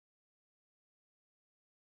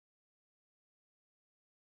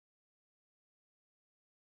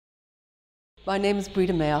My name is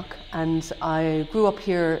Breda Mayock and I grew up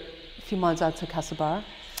here a few miles outside Castlebar,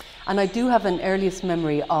 and I do have an earliest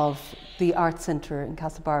memory of the Arts Centre in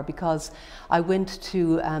Castlebar because I went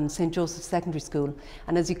to St. Joseph's Secondary School,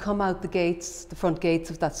 and as you come out the gates, the front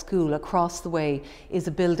gates of that school, across the way is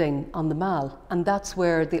a building on the Mall, and that's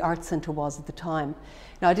where the Arts Centre was at the time.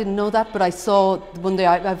 Now I didn't know that, but I saw one day,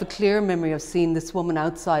 I have a clear memory of seeing this woman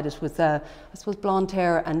outside it with I suppose blonde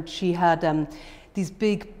hair, and she had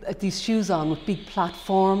these shoes on with big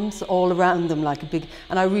platforms all around them, like a big,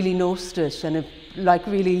 and I really noticed it, and it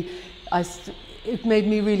made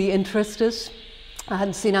me really interested. I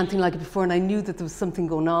hadn't seen anything like it before, and I knew that there was something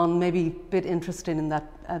going on, maybe a bit interesting in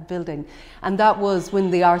that building. And that was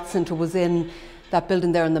when the Arts Centre was in that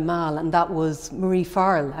building there in the Mall, and that was Marie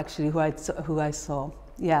Farrell, actually, who I saw,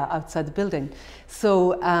 yeah, outside the building.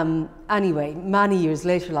 So anyway, many years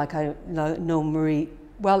later, like I know Marie.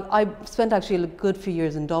 Well, I spent actually a good few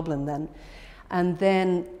years in Dublin then, and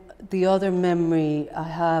then the other memory I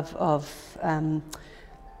have of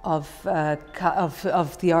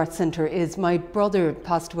the Arts Centre is my brother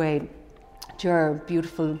passed away, Ger,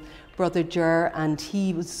 beautiful brother Ger, and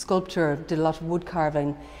he was a sculptor, did a lot of wood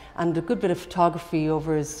carving and a good bit of photography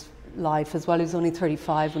over his life as well. He was only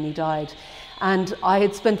 35 when he died, and I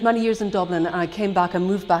had spent many years in Dublin, and I came back, I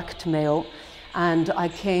moved back to Mayo. And I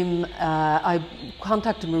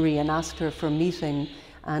contacted Marie and asked her for a meeting,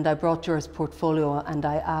 and I brought Ger's portfolio and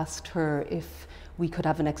I asked her if we could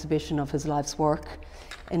have an exhibition of his life's work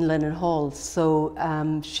in Linenhall. So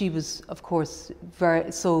she was, of course,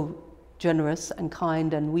 so generous and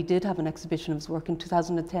kind, and we did have an exhibition of his work in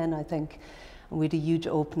 2010, I think, and we had a huge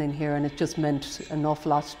opening here, and it just meant an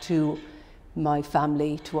awful lot to my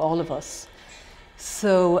family, to all of us.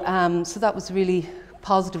 So, so that was really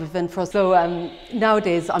positive event for us. So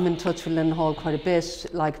nowadays I'm in touch with Linenhall quite a bit,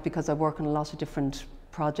 like, because I work on a lot of different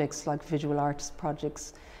projects, like visual arts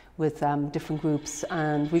projects with different groups,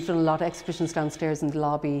 and we've done a lot of exhibitions downstairs in the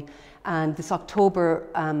lobby. And this October,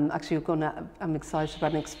 actually I'm excited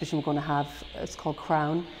about an exhibition we're going to have. It's called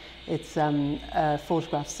Crown. It's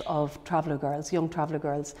photographs of traveller girls, young traveller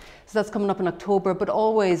girls. So that's coming up in October, but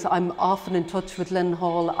always I'm often in touch with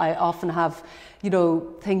Linenhall. I often have,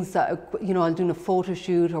 things that, I'm doing a photo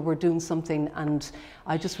shoot or we're doing something, and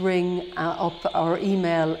I just ring up or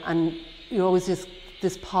email, and you always just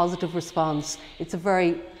this positive response. It's a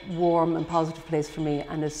very warm and positive place for me,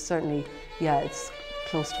 and it's certainly, yeah, it's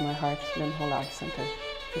close to my heart, Linenhall Arts Centre,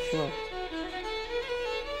 for sure.